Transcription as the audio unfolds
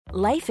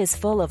Life is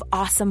full of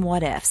awesome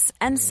what-ifs,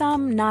 and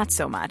some not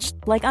so much,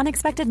 like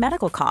unexpected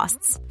medical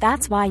costs.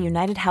 That's why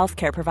United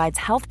Healthcare provides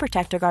Health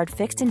Protector Guard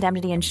fixed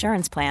indemnity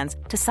insurance plans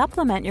to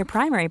supplement your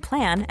primary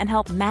plan and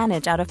help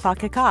manage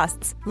out-of-pocket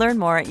costs. Learn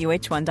more at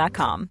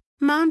uh1.com.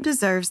 Mom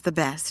deserves the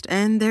best,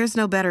 and there's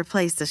no better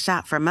place to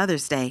shop for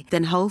Mother's Day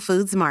than Whole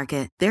Foods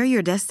Market. They're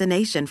your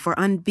destination for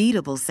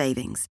unbeatable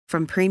savings,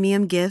 from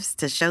premium gifts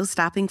to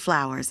show-stopping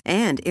flowers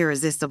and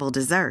irresistible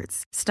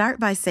desserts. Start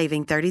by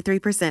saving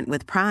 33%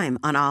 with Prime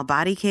on all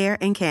body care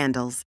and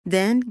candles.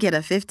 Then get a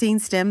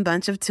 15-stem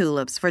bunch of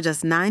tulips for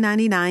just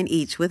 $9.99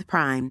 each with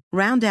Prime.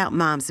 Round out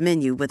Mom's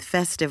menu with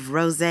festive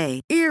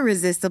rosé,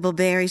 irresistible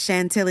berry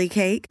chantilly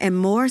cake, and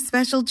more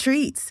special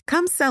treats.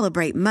 Come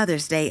celebrate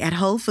Mother's Day at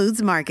Whole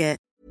Foods Market.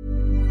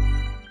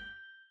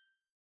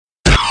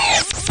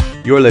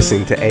 You're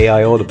listening to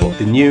AI Audible,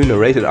 the new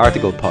narrated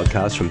article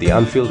podcast from the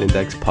Anfield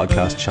Index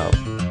podcast channel.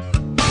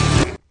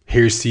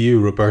 Here's to you,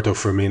 Roberto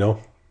Firmino,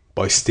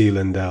 by Steve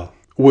Lindell.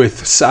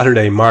 With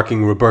Saturday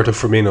marking Roberto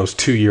Firmino's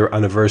 2-year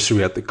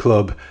anniversary at the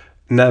club,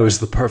 now is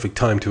the perfect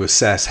time to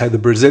assess how the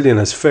Brazilian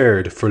has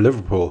fared for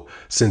Liverpool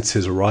since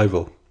his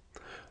arrival.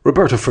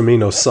 Roberto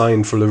Firmino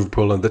signed for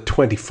Liverpool on the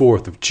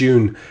 24th of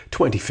June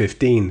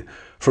 2015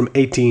 from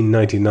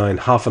 1899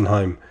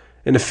 Hoffenheim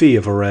in a fee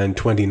of around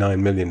 £29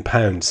 million.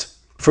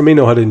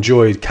 Firmino had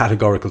enjoyed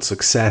categorical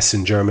success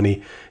in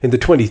Germany. In the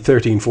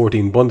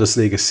 2013-14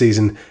 Bundesliga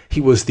season, he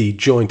was the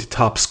joint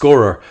top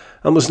scorer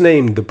and was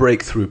named the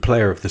breakthrough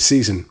player of the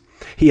season.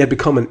 He had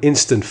become an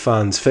instant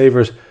fans'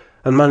 favourite,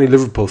 and many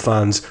Liverpool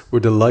fans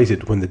were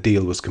delighted when the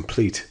deal was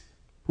complete.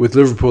 With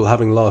Liverpool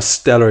having lost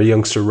stellar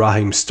youngster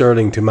Raheem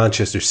Sterling to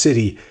Manchester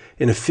City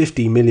in a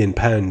 £50 million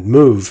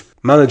move,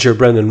 manager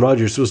Brendan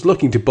Rodgers was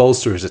looking to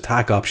bolster his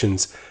attack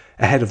options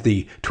ahead of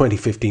the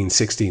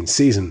 2015-16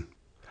 season.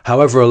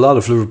 However, a lot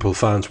of Liverpool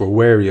fans were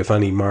wary of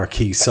any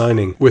marquee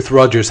signing, with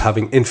Rodgers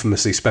having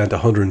infamously spent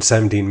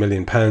 £117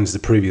 million the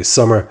previous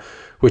summer,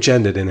 which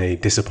ended in a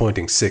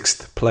disappointing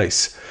 6th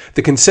place.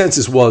 The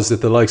consensus was that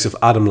the likes of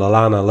Adam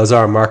Lallana,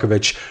 Lazar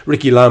Markovic,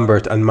 Ricky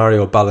Lambert and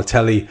Mario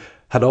Balotelli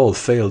had all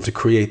failed to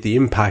create the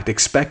impact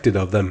expected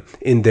of them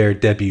in their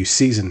debut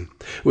season.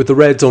 With the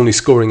Reds only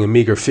scoring a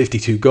meagre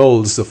 52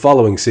 goals the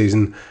following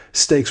season,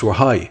 stakes were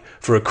high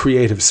for a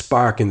creative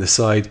spark in the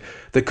side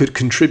that could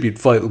contribute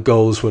vital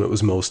goals when it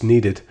was most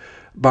needed.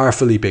 Bar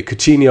Felipe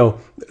Coutinho,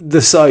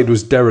 the side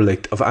was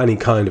derelict of any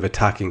kind of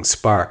attacking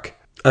spark.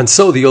 And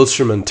so the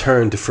Ulsterman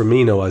turned to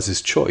Firmino as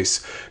his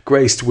choice.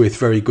 Graced with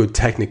very good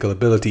technical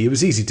ability, it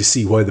was easy to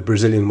see why the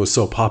Brazilian was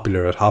so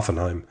popular at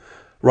Hoffenheim.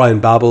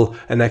 Ryan Babel,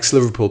 an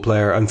ex-Liverpool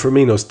player and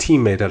Firmino's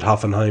teammate at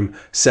Hoffenheim,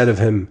 said of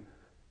him,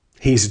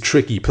 "He's a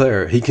tricky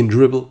player. He can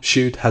dribble,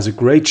 shoot, has a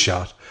great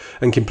shot,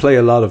 and can play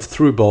a lot of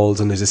through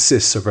balls, and his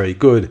assists are very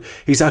good.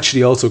 He's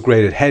actually also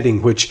great at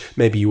heading, which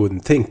maybe you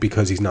wouldn't think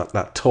because he's not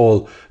that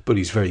tall, but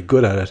he's very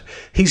good at it.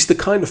 He's the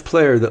kind of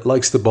player that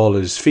likes the ball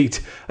at his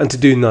feet and to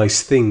do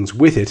nice things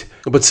with it,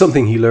 but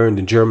something he learned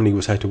in Germany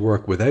was how to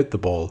work without the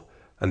ball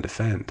and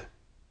defend."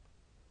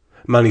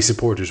 Many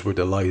supporters were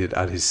delighted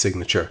at his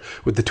signature.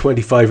 With the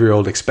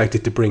 25-year-old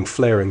expected to bring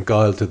flair and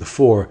guile to the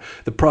fore,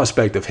 the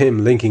prospect of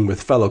him linking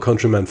with fellow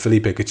countryman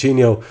Felipe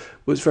Coutinho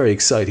was very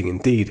exciting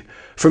indeed.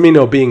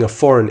 Firmino, being a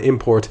foreign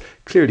import,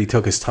 clearly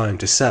took his time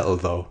to settle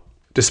though.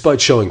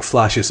 Despite showing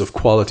flashes of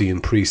quality in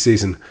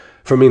pre-season,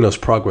 Firmino's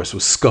progress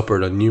was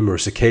scuppered on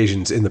numerous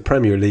occasions in the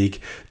Premier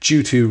League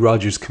due to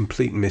Rodgers'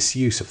 complete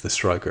misuse of the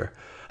striker.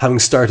 Having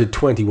started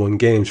 21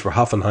 games for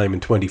Hoffenheim in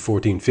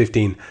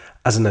 2014-15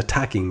 as an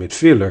attacking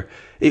midfielder,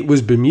 it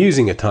was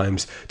bemusing at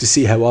times to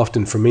see how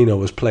often Firmino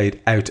was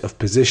played out of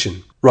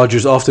position.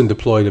 Rodgers often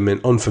deployed him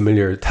in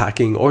unfamiliar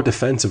attacking or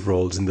defensive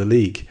roles in the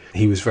league.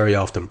 He was very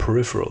often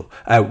peripheral,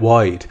 out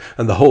wide,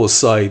 and the whole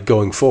side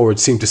going forward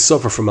seemed to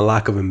suffer from a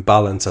lack of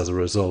imbalance as a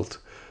result.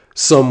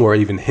 Some were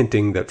even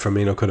hinting that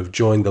Firmino could have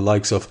joined the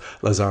likes of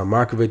Lazar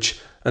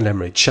Markovic and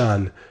Emre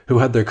Can, who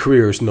had their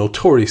careers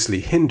notoriously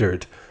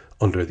hindered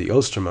under the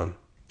Ulsterman.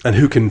 And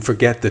who can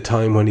forget the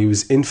time when he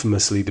was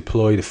infamously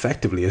deployed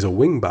effectively as a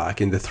wing-back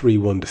in the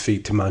 3-1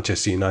 defeat to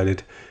Manchester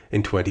United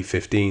in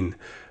 2015.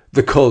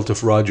 The cult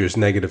of Rodgers'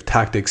 negative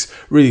tactics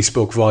really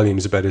spoke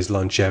volumes about his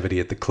longevity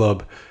at the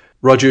club.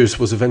 Rodgers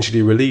was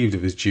eventually relieved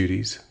of his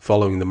duties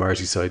following the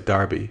Merseyside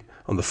derby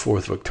on the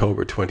 4th of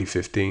October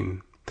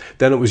 2015.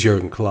 Then it was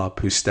Jurgen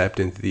Klopp who stepped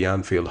into the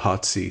Anfield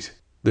hot seat.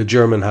 The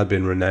German had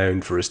been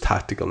renowned for his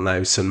tactical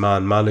nous and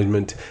man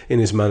management in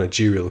his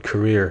managerial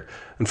career,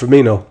 and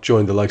Firmino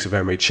joined the likes of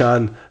Emre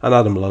Can and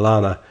Adam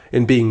Lallana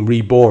in being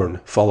reborn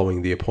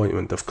following the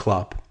appointment of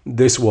Klopp.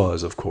 This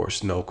was, of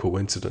course, no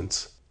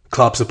coincidence.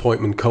 Klopp's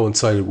appointment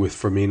coincided with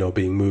Firmino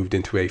being moved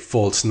into a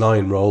false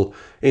nine role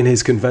in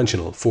his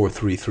conventional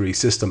 4-3-3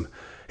 system.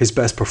 His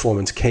best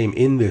performance came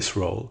in this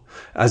role,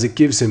 as it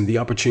gives him the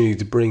opportunity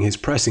to bring his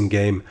pressing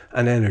game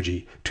and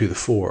energy to the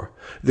fore.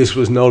 This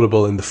was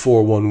notable in the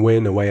 4-1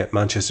 win away at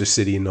Manchester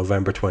City in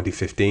November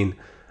 2015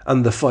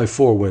 and the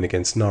 5-4 win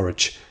against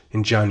Norwich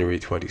in January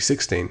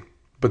 2016.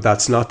 But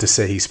that's not to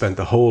say he spent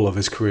the whole of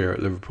his career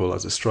at Liverpool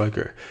as a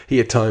striker. He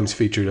at times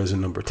featured as a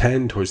number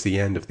 10 towards the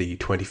end of the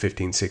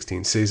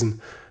 2015-16 season,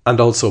 and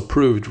also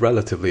proved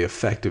relatively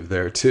effective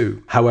there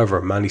too.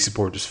 However, many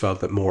supporters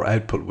felt that more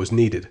output was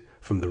needed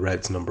from the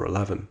Reds' number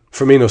 11.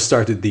 Firmino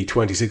started the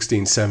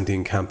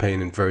 2016-17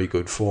 campaign in very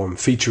good form,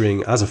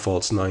 featuring as a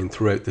false nine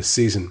throughout the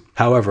season.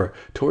 However,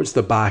 towards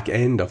the back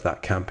end of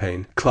that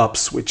campaign, Klopp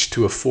switched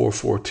to a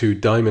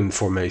 4-4-2 diamond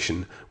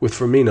formation, with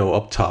Firmino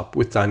up top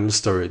with Daniel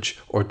Sturridge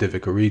or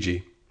Divock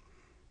Origi.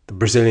 The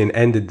Brazilian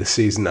ended the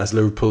season as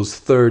Liverpool's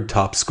third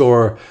top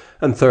scorer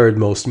and third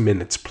most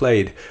minutes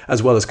played,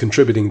 as well as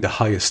contributing the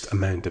highest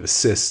amount of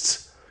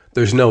assists.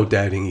 There's no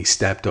doubting he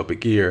stepped up a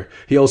gear.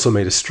 He also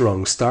made a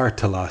strong start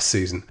to last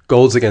season.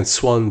 Goals against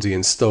Swansea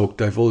and Stoke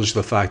divulge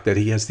the fact that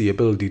he has the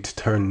ability to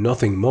turn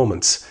nothing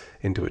moments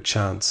into a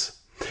chance.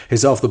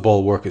 His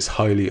off-the-ball work is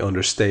highly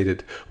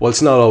understated.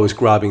 Whilst not always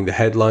grabbing the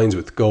headlines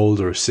with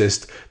goals or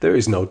assist, there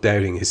is no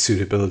doubting his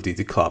suitability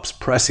to Klopp's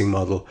pressing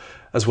model,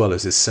 as well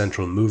as his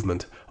central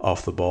movement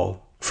off the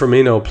ball.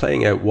 Firmino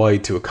playing out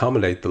wide to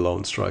accommodate the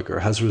lone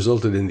striker has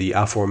resulted in the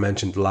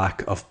aforementioned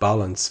lack of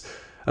balance.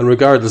 And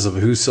regardless of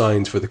who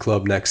signs for the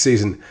club next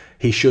season,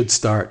 he should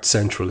start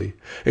centrally.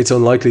 It's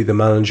unlikely the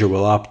manager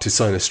will opt to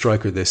sign a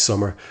striker this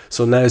summer,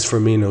 so now's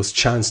Firmino's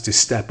chance to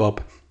step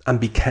up and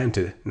be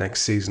counted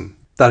next season.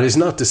 That is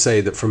not to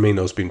say that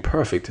Firmino's been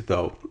perfect,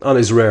 though. On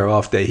his rare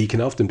off day, he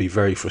can often be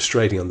very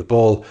frustrating on the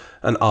ball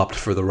and opt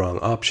for the wrong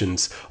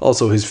options.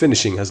 Also, his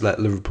finishing has let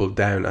Liverpool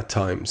down at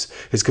times.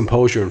 His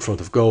composure in front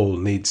of goal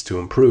needs to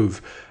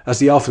improve, as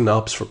he often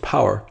opts for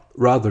power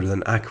rather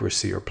than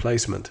accuracy or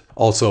placement.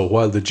 Also,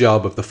 while the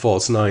job of the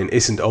false nine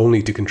isn't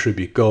only to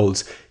contribute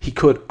goals, he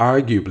could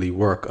arguably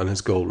work on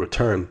his goal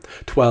return.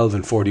 12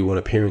 in 41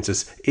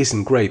 appearances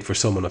isn't great for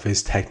someone of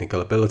his technical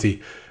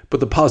ability,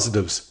 but the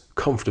positives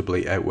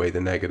comfortably outweigh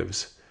the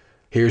negatives.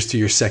 Here's to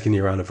your second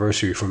year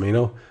anniversary,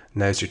 Firmino.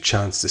 Now's your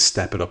chance to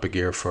step it up a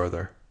gear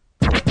further.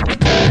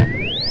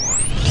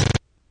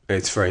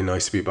 It's very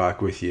nice to be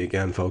back with you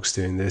again, folks,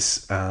 doing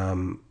this. A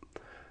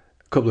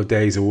couple of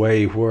days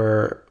away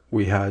where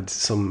we had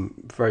some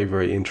very,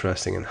 very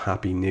interesting and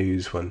happy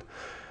news when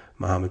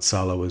Mohamed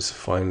Salah was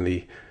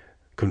finally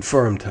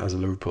confirmed as a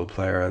Liverpool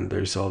player, and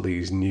there's all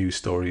these new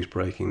stories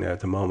breaking now at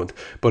the moment.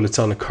 But it's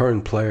on a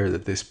current player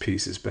that this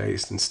piece is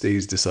based, and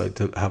Steve's decided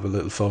to have a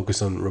little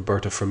focus on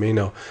Roberto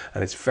Firmino.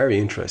 And it's very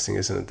interesting,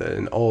 isn't it, that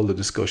in all the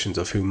discussions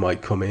of who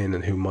might come in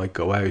and who might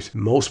go out,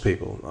 most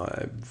people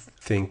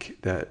think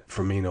that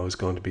Firmino is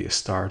going to be a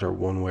starter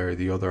one way or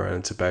the other, and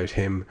it's about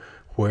him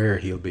where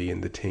he'll be in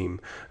the team.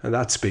 And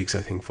that speaks,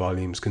 I think,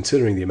 volumes,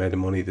 considering the amount of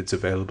money that's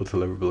available to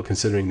Liverpool,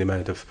 considering the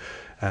amount of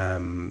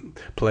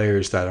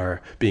players that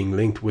are being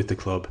linked with the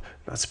club.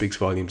 That speaks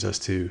volumes as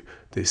to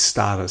the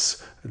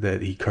status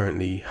that he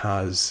currently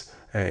has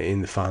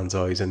in the fans'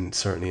 eyes and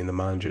certainly in the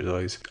manager's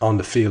eyes. On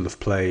the field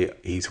of play,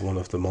 he's one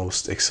of the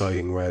most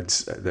exciting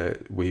Reds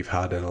that we've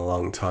had in a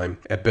long time.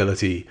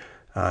 Ability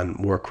and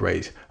work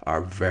rate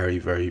are very,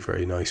 very,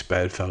 very nice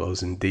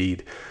bedfellows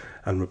indeed.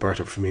 And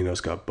Roberto Firmino's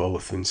got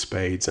both in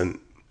spades. And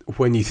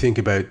when you think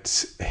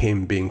about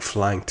him being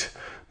flanked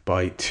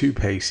by two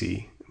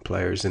pacey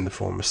players in the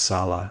form of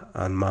Salah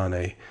and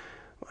Mane,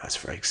 that's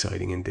very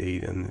exciting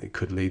indeed, and it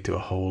could lead to a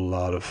whole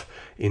lot of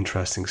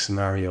interesting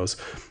scenarios.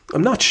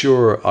 I'm not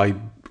sure I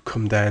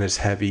come down as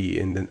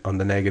heavy on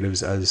the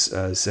negatives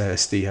as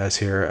Steve has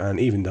here, and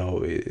even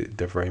though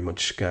they're very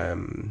much,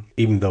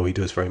 even though he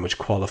does very much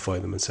qualify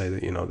them and say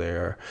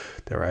that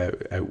they're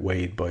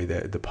outweighed by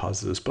the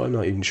positives, but I'm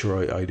not even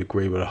sure I'd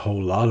agree with a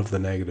whole lot of the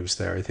negatives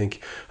there. I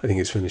think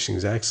his finishing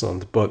is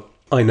excellent, but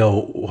I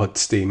know what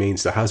Steve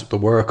means. There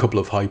were a couple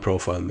of high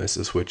profile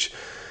misses which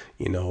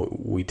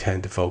we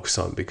tend to focus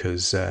on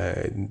because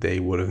they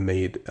would have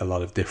made a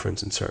lot of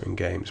difference in certain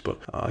games. But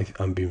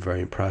I'm being very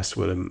impressed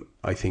with him,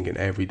 I think, in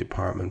every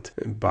department,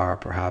 bar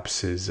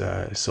perhaps his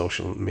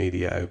social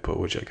media output,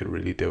 which I could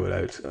really do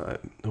without.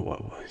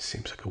 It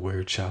seems like a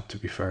weird chap, to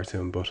be fair to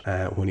him, but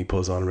when he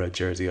pulls on a red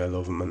jersey, I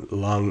love him, and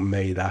long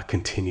may that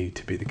continue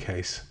to be the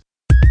case.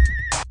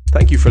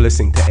 Thank you for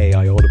listening to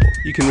AI Audible.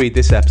 You can read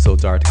this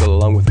episode's article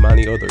along with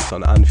many others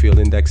on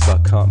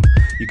AnfieldIndex.com.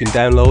 You can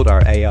download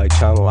our AI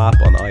channel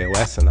app on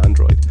iOS and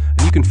Android.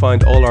 And you can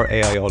find all our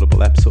AI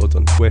Audible episodes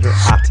on Twitter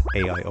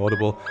 @AI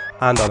Audible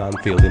and on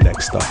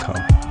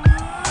AnfieldIndex.com.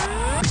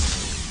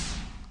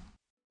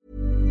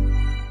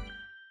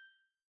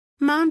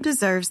 Mom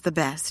deserves the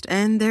best,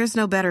 and there's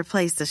no better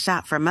place to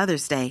shop for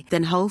Mother's Day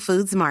than Whole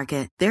Foods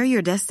Market. They're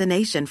your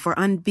destination for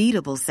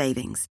unbeatable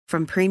savings,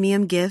 from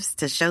premium gifts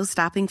to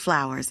show-stopping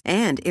flowers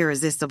and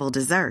irresistible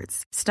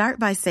desserts. Start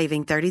by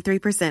saving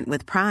 33%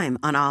 with Prime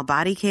on all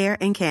body care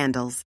and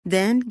candles.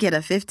 Then get a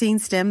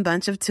 15-stem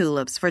bunch of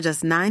tulips for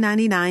just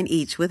 $9.99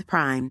 each with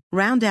Prime.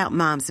 Round out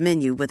Mom's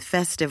menu with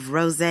festive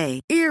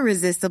rosé,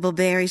 irresistible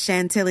berry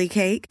chantilly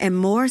cake, and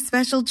more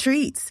special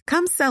treats.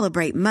 Come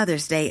celebrate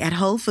Mother's Day at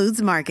Whole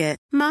Foods Market.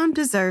 Mom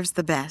deserves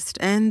the best,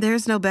 and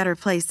there's no better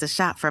place to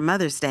shop for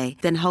Mother's Day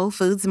than Whole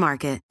Foods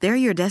Market. They're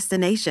your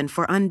destination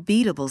for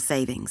unbeatable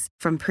savings,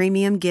 from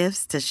premium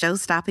gifts to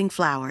show-stopping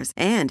flowers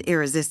and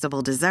irresistible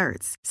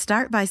desserts.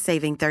 Start by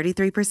saving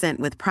 33%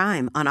 with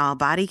Prime on all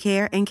body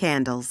care and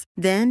candles.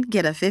 Then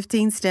get a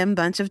 15-stem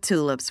bunch of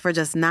tulips for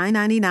just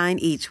 $9.99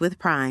 each with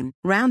Prime.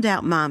 Round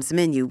out Mom's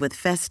menu with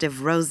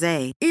festive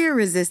rosé,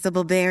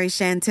 irresistible berry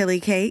chantilly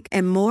cake,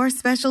 and more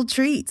special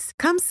treats.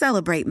 Come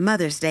celebrate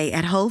Mother's Day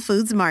at Whole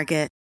Foods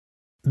Market.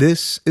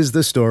 This is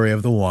the story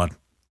of the one.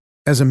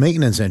 As a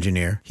maintenance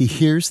engineer, he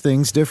hears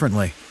things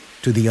differently.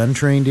 To the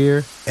untrained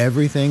ear,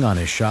 everything on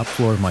his shop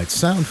floor might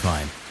sound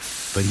fine,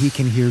 but he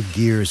can hear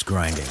gears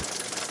grinding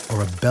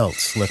or a belt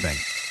slipping.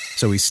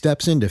 So he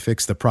steps in to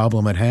fix the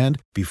problem at hand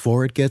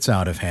before it gets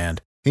out of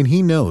hand. And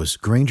he knows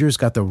Grainger's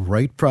got the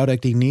right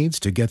product he needs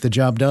to get the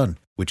job done,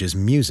 which is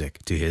music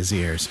to his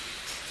ears.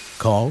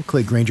 Call,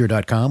 click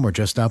Grainger.com, or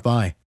just stop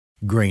by.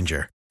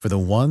 Grainger, for the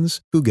ones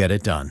who get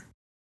it done.